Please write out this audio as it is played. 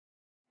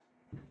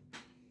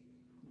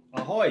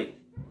Ahoy!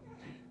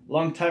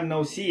 Long time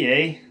no see,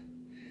 eh?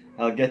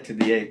 I'll get to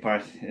the A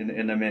part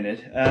in a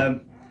minute.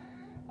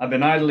 I've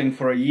been idling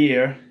for a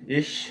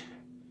year-ish,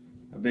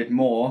 a bit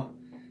more,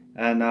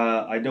 and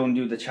I don't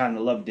do the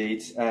channel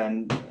updates,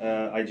 and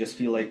I just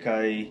feel like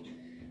I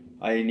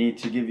need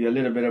to give you a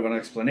little bit of an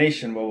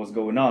explanation what was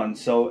going on.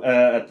 So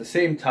at the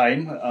same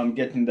time, I'm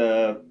getting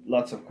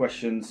lots of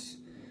questions.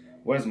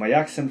 Where's my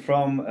accent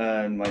from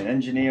and my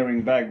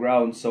engineering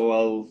background?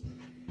 So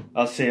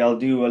I'll say I'll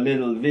do a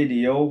little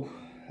video,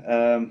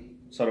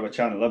 sort of a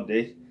channel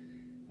update,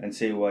 and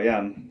say who I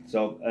am.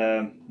 So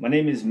my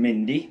name is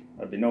Mindy.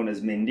 I've been known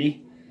as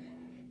Mindy.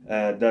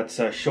 That's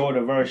a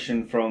shorter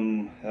version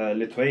from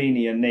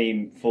Lithuanian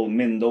name full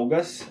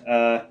Mindaugas.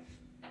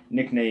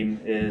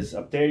 Nickname is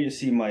up there. You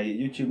see my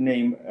YouTube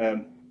name.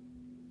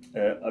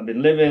 I've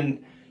been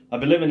living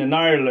in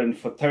Ireland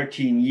for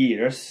 13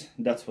 years.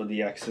 That's where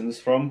the accent is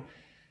from.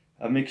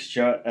 A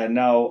mixture, and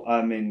now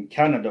I'm in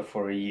Canada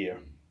for a year.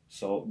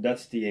 So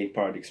that's the A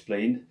part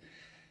explained.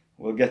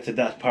 We'll get to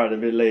that part a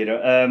bit later.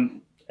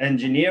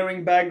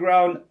 Engineering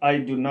background, I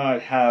do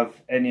not have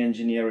any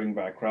engineering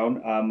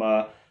background. I'm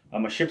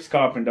a ship's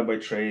carpenter by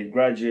trade,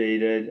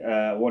 graduated,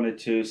 wanted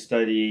to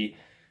study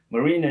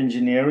marine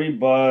engineering,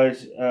 but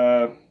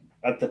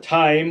at the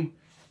time,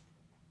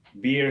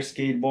 beer,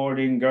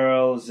 skateboarding,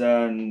 girls,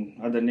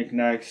 and other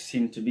knickknacks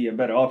seemed to be a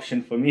better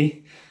option for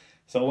me.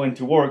 So I went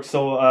to work.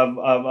 So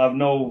I've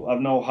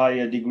no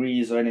higher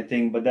degrees or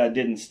anything, but that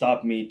didn't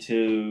stop me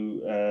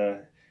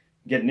to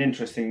getting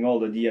interested in all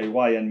the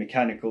DIY and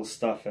mechanical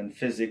stuff and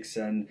physics.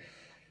 And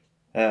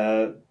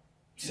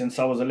since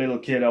I was a little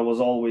kid, I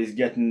was always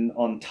getting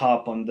on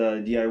top on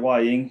the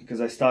DIYing, because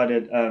I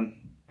started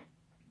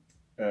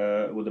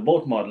with the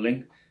boat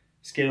modeling,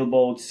 scale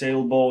boats,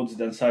 sailboats,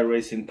 then started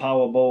racing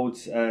power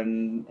boats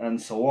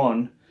and so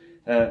on.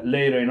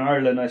 Later in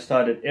Ireland, I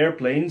started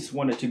airplanes,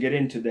 wanted to get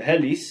into the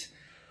helis,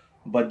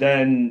 but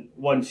then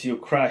once you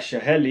crash a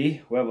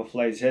heli, whoever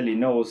flies heli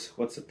knows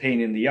what's a pain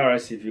in the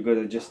arse. If you're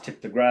gonna just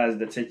tip the grass,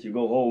 that's it, you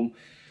go home.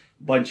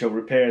 Bunch of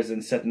repairs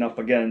and setting up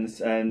again.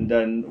 And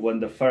then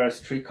when the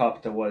first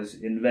tricopter was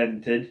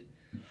invented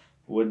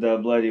with the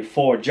bloody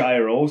 4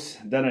 gyros,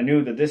 then I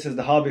knew that this is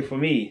the hobby for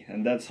me,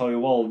 and that's how it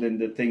evolved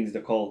into things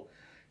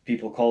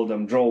people call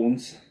them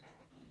drones.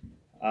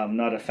 I'm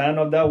not a fan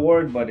of that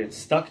word, but it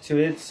stuck to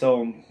it,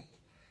 so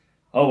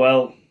oh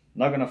well,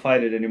 not gonna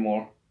fight it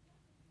anymore.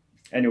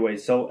 Anyway,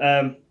 so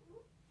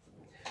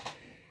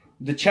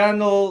the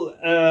channel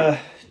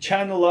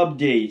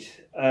update.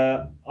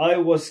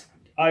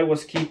 I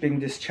was keeping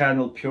this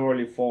channel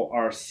purely for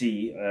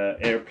RC,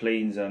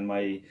 airplanes, and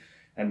my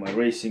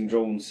racing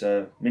drones,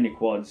 mini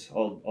quads,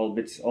 all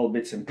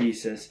bits and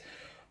pieces.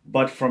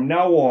 But from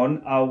now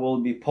on, I will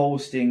be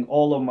posting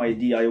all of my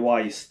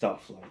DIY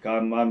stuff. Like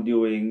I'm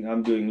doing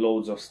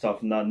loads of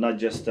stuff, not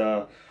just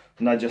a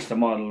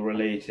model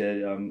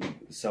related.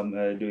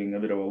 Doing a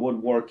bit of a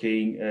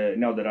woodworking.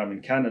 Now that I'm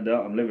in Canada,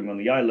 I'm living on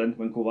the island,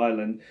 Vancouver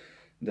Island.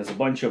 There's a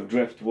bunch of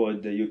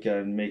driftwood that you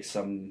can make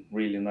some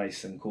really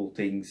nice and cool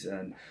things,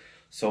 and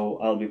so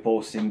I'll be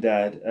posting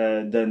that.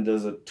 Then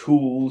there's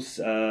tools,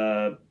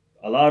 a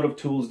lot of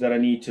tools that I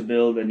need to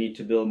build. I need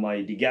to build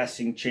my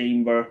degassing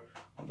chamber,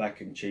 a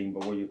vacuum chamber,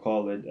 what you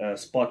call it,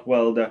 spot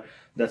welder.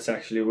 That's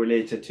actually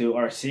related to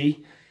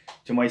RC,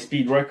 to my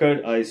speed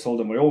record. I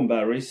sold my own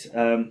batteries.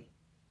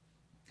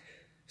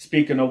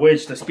 Speaking of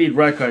which, the speed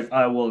record,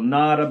 I will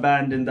not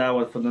abandon that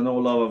one for the no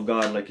love of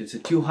God. Like, it's a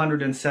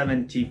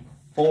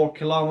 274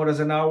 kilometers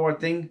an hour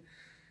thing.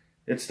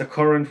 It's the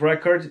current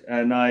record,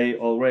 and I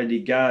already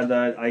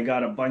gathered. I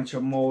got a bunch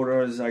of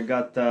motors. I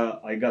got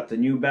the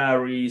new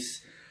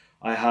batteries.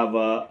 I have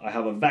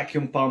a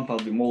vacuum pump. I'll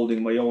be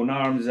molding my own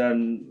arms,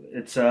 and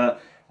it's I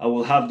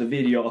will have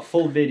a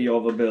full video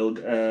of a build.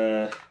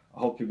 I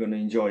hope you're gonna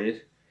enjoy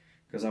it,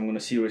 because I'm gonna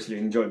seriously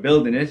enjoy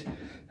building it.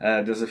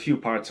 There's a few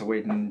parts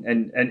awaiting,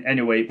 and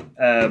anyway,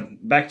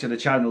 back to the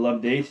channel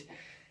update.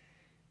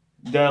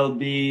 There'll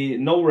be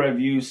no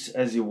reviews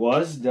as it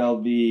was. There'll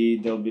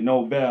be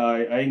no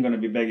I ain't gonna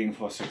be begging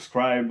for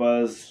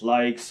subscribers,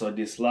 likes or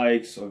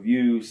dislikes or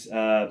views.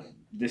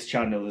 This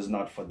channel is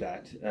not for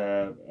that.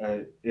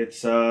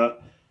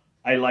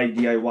 I like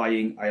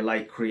DIYing, I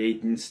like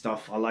creating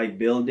stuff, I like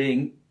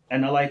building,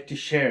 and I like to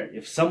share.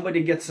 If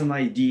somebody gets an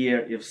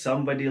idea, if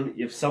somebody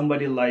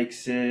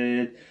likes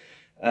it,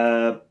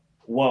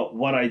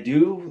 what I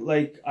do,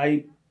 like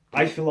I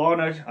feel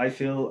honored. I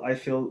feel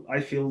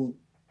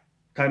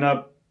kind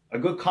of a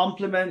good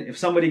compliment if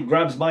somebody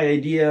grabs my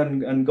idea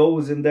and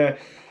goes in there.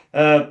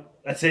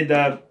 Let's say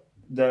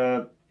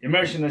the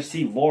Immersion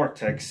RC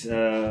Vortex,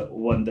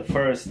 when the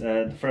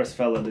first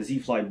fella, the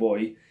Z-Fly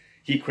boy,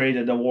 he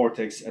created the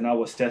Vortex, and I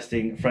was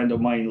testing a friend of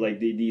mine, like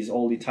these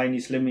oldie tiny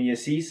slim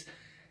ESCs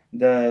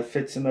that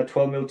fits in a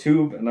 12mm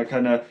tube, and I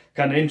kind of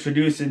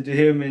introduced him to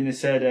him, and he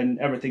said, and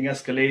everything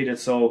escalated.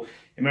 So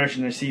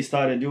Immersion RC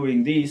started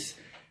doing these.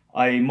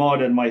 I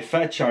modded my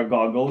Fat Shark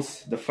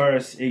goggles, the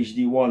first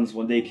HD ones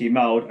when they came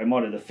out. I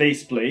modded the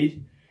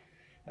faceplate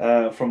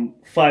from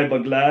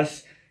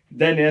fiberglass.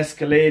 then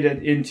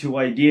escalated into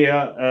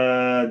idea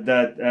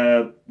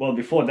that well,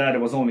 before that it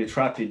was only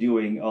Trappy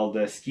doing all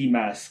the ski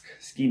mask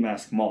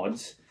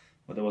mods,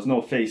 but there was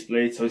no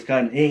faceplate, so it's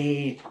kind of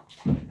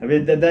I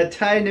mean that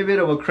tiny bit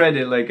of a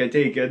credit like I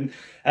take it,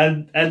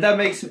 and that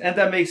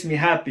makes me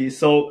happy.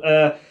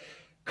 So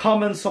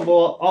comments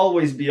will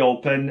always be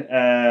open.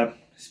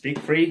 Speak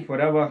free,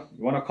 whatever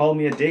you want to call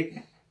me a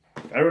dick,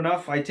 fair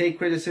enough. I take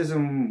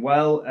criticism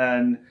well,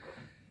 and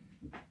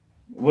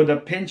with a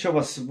pinch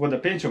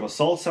of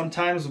salt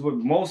sometimes,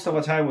 most of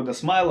the time with a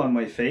smile on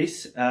my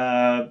face.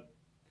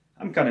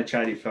 I'm kind of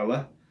chatty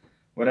fella.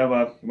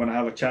 Whatever you want to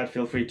have a chat,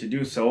 feel free to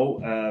do so.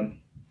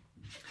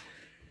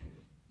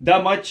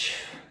 That much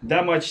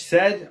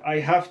said, I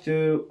have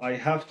to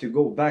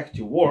go back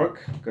to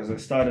work because I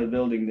started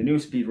building the new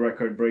speed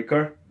record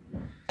breaker,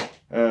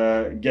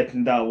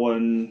 getting that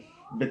one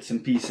bits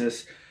and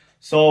pieces.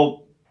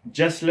 So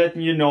just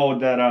letting you know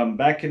that I'm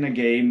back in the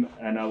game,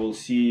 and I will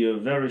see you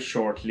very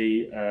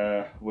shortly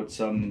with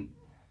some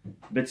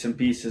bits and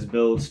pieces,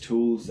 builds,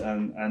 tools,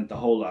 and the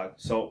whole lot.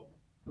 So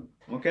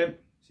okay,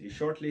 see you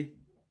shortly.